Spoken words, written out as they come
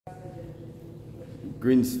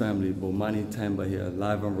Greens family, Bomani Tyehimba here,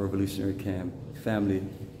 live on Revolutionary Camp. Family,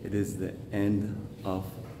 it is the end of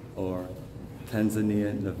our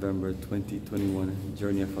Tanzania November 2021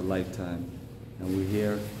 Journey of a Lifetime. And we're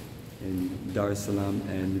here in Dar es Salaam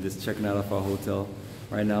and we're just checking out of our hotel.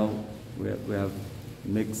 Right now, we have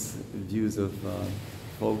mixed views of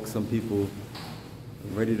folks. Some people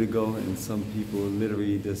ready to go and some people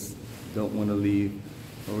literally just don't want to leave.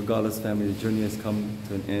 But regardless, family, the journey has come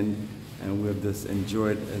to an end and we have just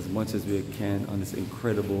enjoyed as much as we can on this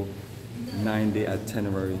incredible 9-day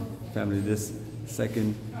itinerary. Family, this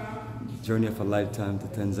second journey of a lifetime to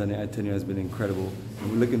Tanzania itinerary has been incredible.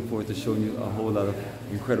 And we're looking forward to showing you a whole lot of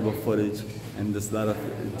incredible footage and just a lot of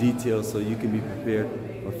details so you can be prepared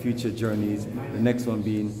for future journeys. The next one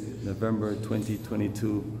being November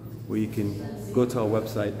 2022, where you can go to our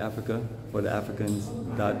website,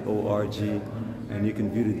 africafortheafricans.org, and you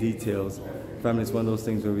can view the details. Family, it's one of those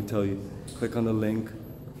things where we tell you, click on the link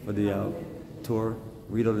for the tour,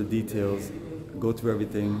 read all the details, go through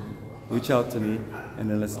everything, reach out to me, and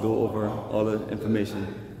then let's go over all the information.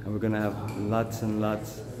 And we're gonna have lots and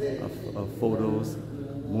lots of photos,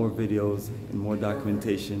 more videos, and more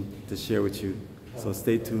documentation to share with you. So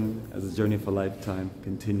stay tuned as the journey of a lifetime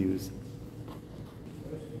continues.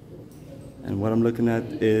 And what I'm looking at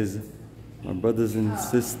is my brothers and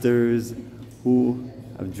sisters who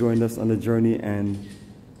have joined us on the journey, and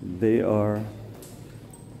they are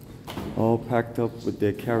all packed up with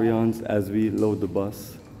their carry-ons as we load the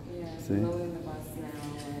bus. Yeah, we're loading the bus now,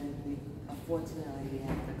 and unfortunately we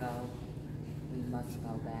have to go. We must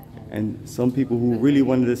go back home. And some people who really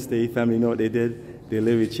wanted to stay, family, know what they did? They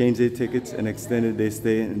literally changed their tickets and extended their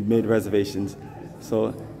stay and made reservations.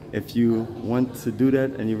 So if you want to do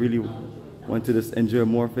that and you really want to just enjoy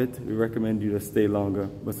more of it, we recommend you to stay longer.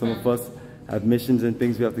 But some of us have missions and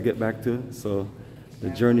things we have to get back to, so the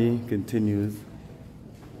journey continues.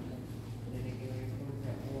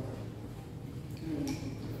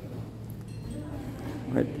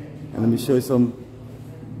 Right, and let me show you some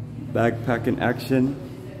backpacking action.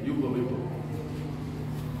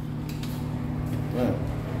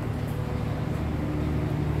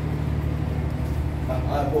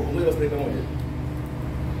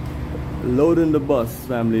 Loading the bus,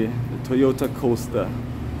 family, the Toyota Coaster.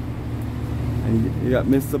 And you got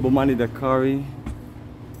Mr. Bomani Dakari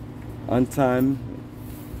on time.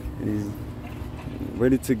 He's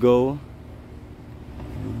ready to go.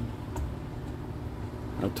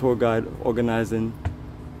 Our tour guide organizing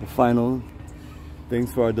the final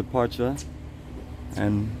things for our departure.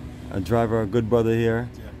 And our driver, our good brother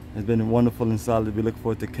here, has been wonderful and solid. We look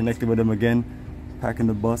forward to connecting with him again, packing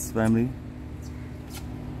the bus, family.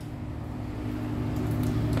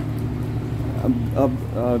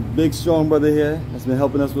 A big strong brother here has been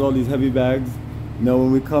helping us with all these heavy bags. You know,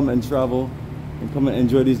 when we come and travel and come and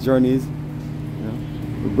enjoy these journeys, you know,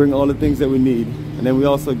 we bring all the things that we need, and then we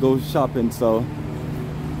also go shopping, so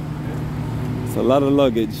it's a lot of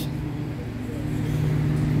luggage.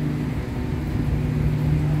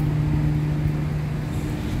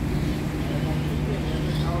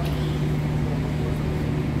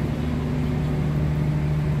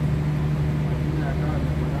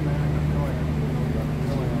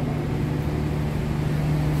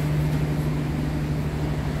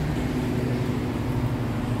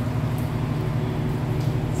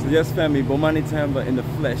 Yes, family, Bomani Tyehimba in the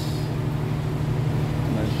flesh.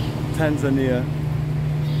 Tanzania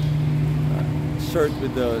shirt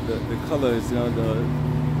with the colors, you know, the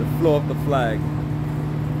flow of the flag.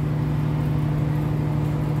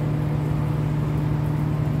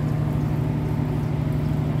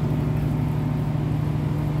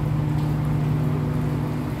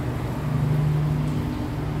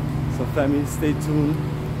 So family, stay tuned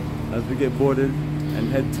as we get boarded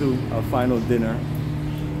and head to our final dinner,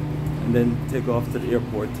 and then take off to the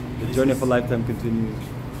airport. The journey of a lifetime continues.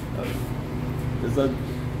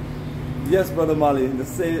 Yes, Brother Mali, let's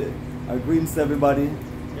say greetings to everybody.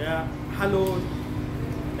 Yeah, hello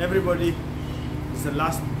everybody. It's the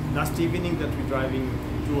last evening that we're driving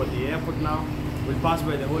toward the airport now. We'll pass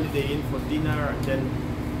by the Holiday Inn for dinner and then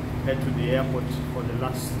head to the airport for the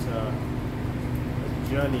last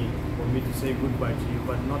journey, for me to say goodbye to you,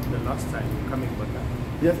 but not the last time we're coming back.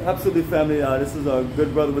 Yes, absolutely, family. This is a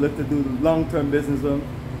good brother. We look to do long-term business with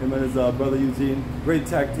him and his brother Eugene. Great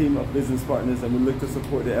tag team of business partners, and we look to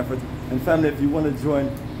support their efforts. And family, if you want to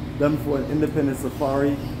join them for an independent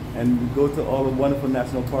safari and go to all the wonderful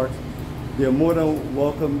national parks, they're more than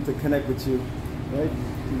welcome to connect with you, right?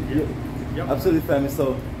 Yep. Absolutely, family.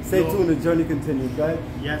 So stay tuned. The journey continues, right?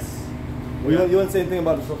 Yes. Well, you want to say anything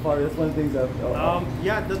about the safari? That's one of the things that.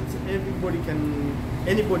 Yeah, that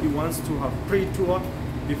anybody wants to have pre-tour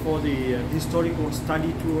before the historical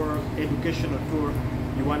study tour, educational tour.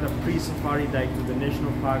 You want a pre-safari like to the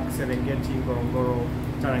national park, Serengeti, Ngorongoro,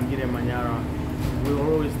 Tarangire, Manyara. We're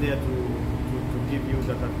always there to give you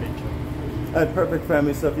that adventure. Alright, perfect,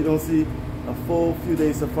 family. So if you don't see a full few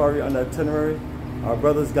days safari on the itinerary, our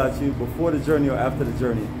brothers got you before the journey or after the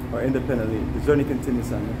journey, or independently. The journey continues,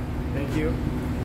 Simon. Thank you.